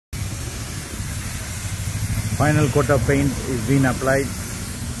Final coat of paint is being applied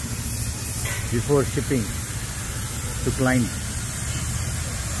before shipping to client.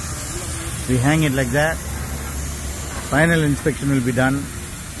 We hang it like that. Final inspection will be done.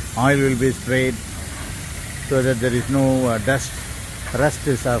 Oil will be sprayed so that there is no rust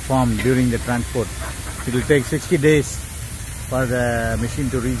is formed during the transport. It will take 60 days for the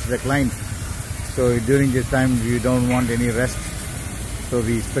machine to reach the client. So during this time we don't want any rust. So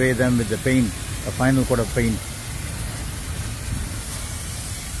we spray them with the paint, a final coat of paint.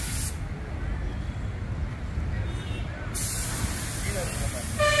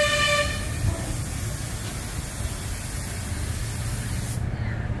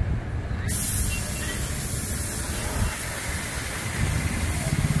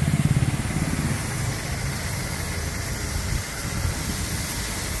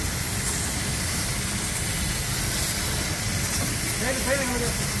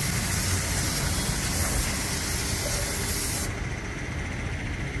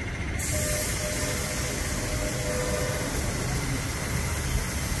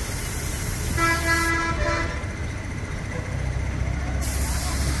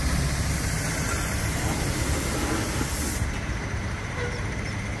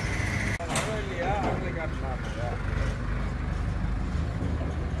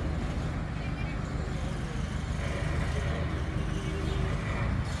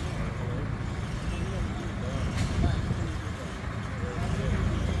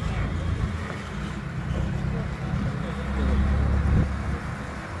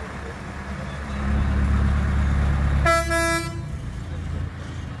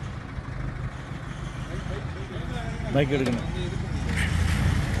 Bike எடுக்கணும்.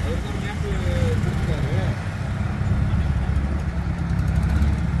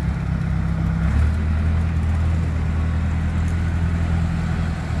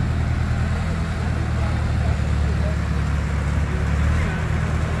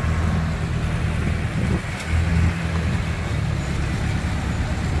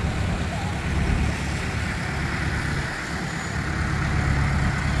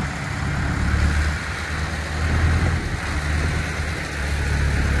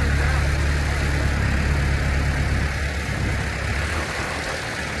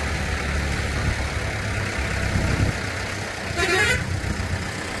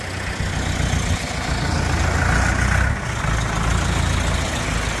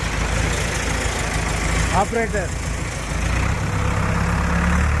 Operator.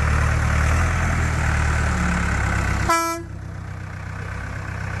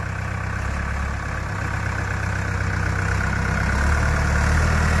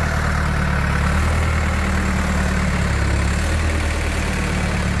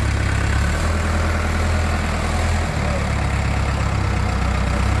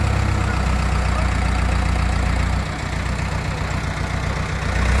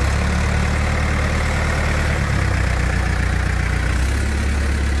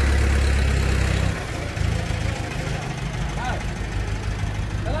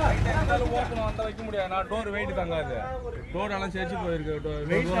 Door weight தங்காது. Door எல்லாம் சேச்சி போயிருக்கு.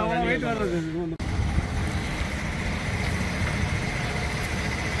 Weight வர்றது.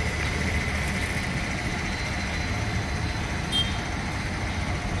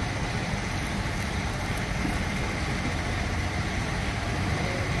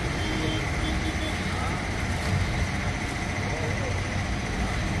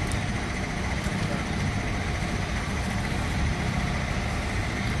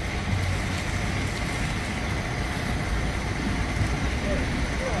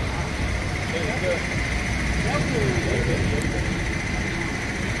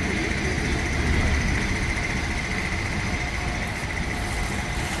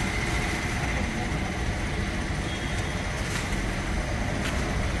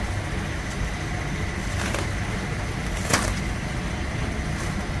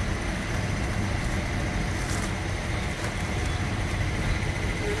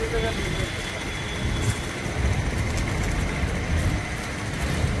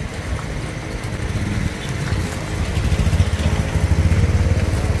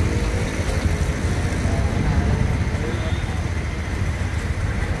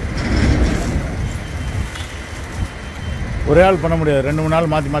 ஒரே ஆள் பண்ண முடியாது, 2-3 நாள்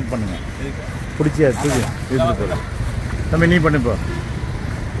மாற்றி மாற்றி பண்ணுங்க. பிடிச்சியா தூக்கி எடுத்துட்டு போகிறேன். தம்பி நீ பண்ணிப்போ,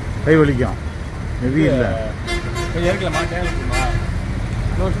 கை வலிக்கும். ஹெவி இல்லை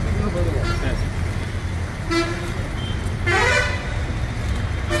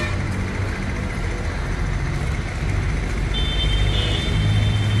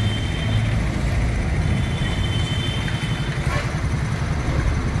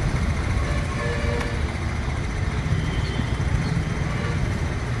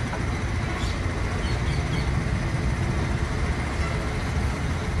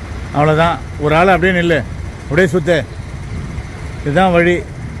அவ்வளோதான். ஒரு ஆள் அப்படியே நில்லு, அப்படியே சுத்து. இதுதான் வழி.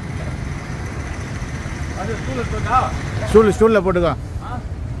 ஸ்டூலில் போட்டுக்கோ.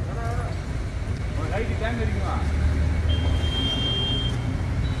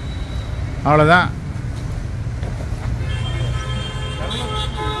 அவ்வளோதான்.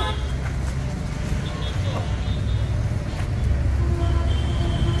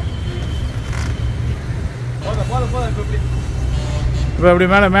 இப்போ அப்படி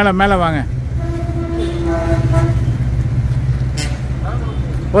மேலே மேலே மேலே வாங்க.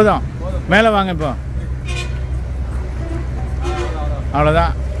 போதும், மேலே வாங்க. இப்போ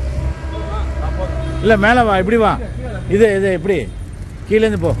அவ்வளோதான். இல்லை மேலே வா, இப்படி வா. இது இப்படி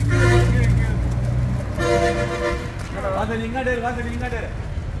கீழேருந்து போ.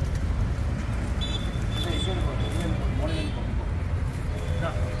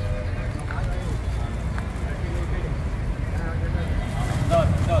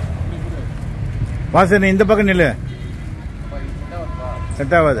 வாசன் இந்த பக்கம் நில்லு,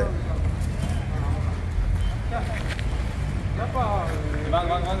 செட் ஆகாது.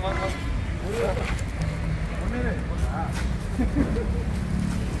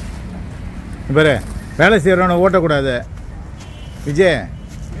 பாரு, வேலை செய்யறவன ஓட்டக்கூடாது விஜய்.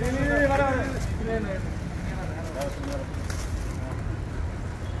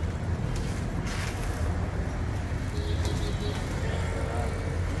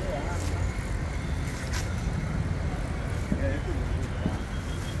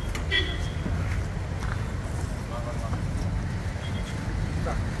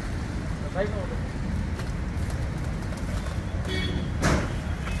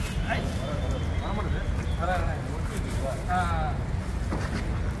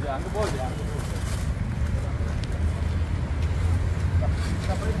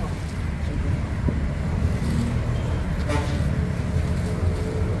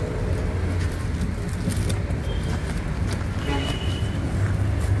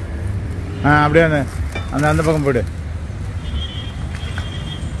 அப்படியே அந்த பக்கம் போய்டு.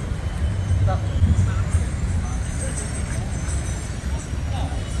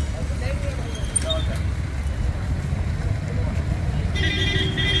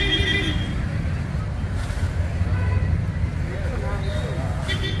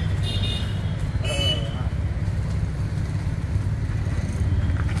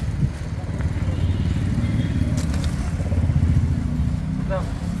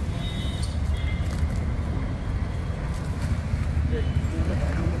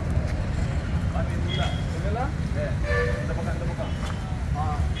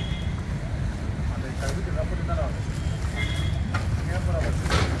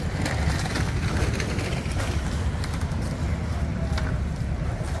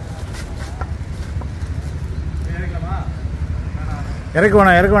 இறக்க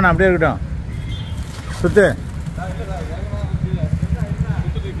வேணாம், அப்படியே இருக்கட்டும். சுத்து.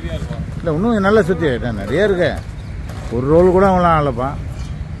 இல்லை, இன்னும் நல்லா சுற்றி நிறைய இருக்கு. ஒரு ரோல் கூட அவங்களாம் ஆகலப்பா.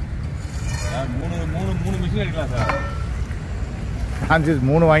 3 மிஷின் எடுக்கலாம் சார். ஃப்ரான்சிஸ்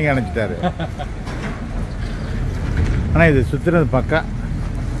 3 வாங்கி அனுப்பிச்சிட்டாரு. ஆனால் இது சுற்றுறது பக்கா.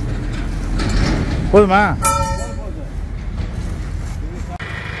 போதுமா?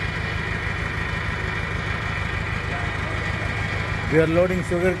 We are loading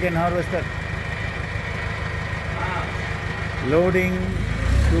sugarcane harvester. Loading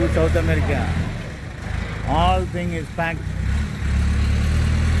to South America. All thing is packed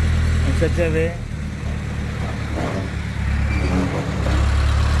in such a way.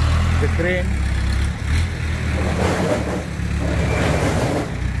 The crane.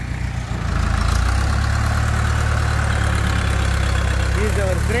 He is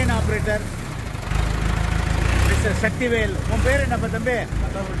our crane operator. Mr. Shaktivel. உன் பேர் என்னப்பா தம்பி?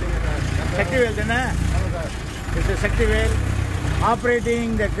 Shaktivel தானே? Mr. Shaktivel operating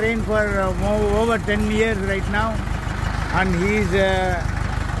the crane for over 10 years right now, and he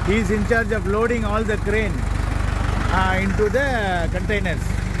is in charge of loading all the crane into the containers.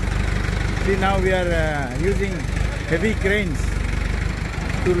 See, now we are using heavy cranes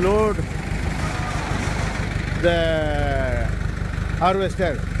to load the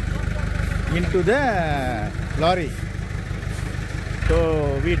harvester into the lorry. So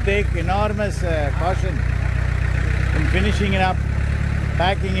we take enormous caution in finishing it up,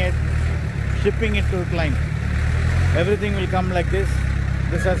 packing it, shipping it to the client. Everything will come like this,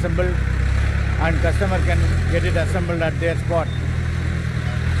 disassembled, and customer can get it assembled at their spot.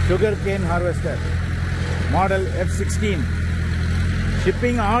 Sugarcane harvester, model F16,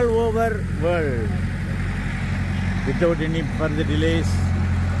 shipping all over world without any further delays,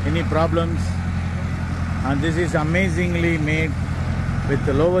 any problems. And this is amazingly made with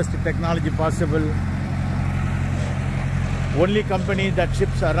the lowest technology possible. Only company that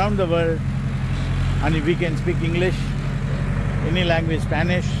ships around the world, and we can speak English, any language,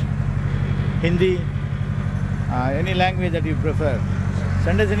 Spanish, Hindi, any language that you prefer.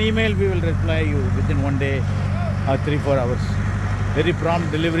 Send us an email, we will reply you within 1 day or 3-4 hours. Very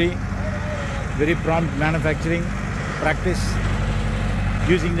prompt delivery, very prompt manufacturing practice,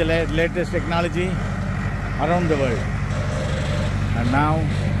 using the latest technology around the world. And now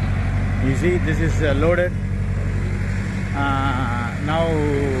you see this is loaded. Now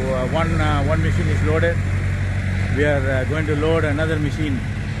one machine is loaded. We are going to load another machine.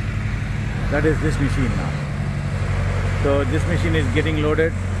 That is this machine now. So this machine is getting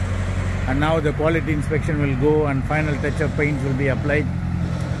loaded, and now the quality inspection will go and final touch of paints will be applied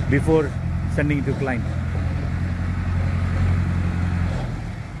before sending to client.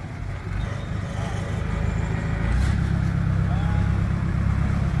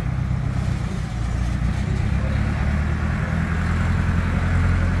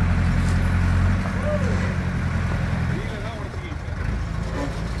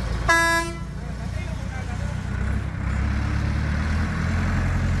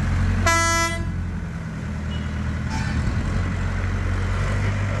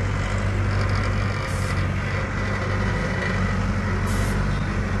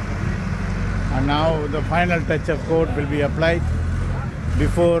 And now the final touch of coat will be applied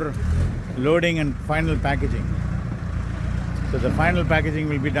before loading and final packaging. So the final packaging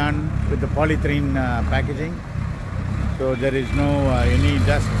will be done with the polythene packaging. So there is no any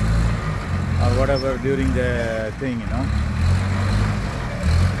dust or whatever during the thing,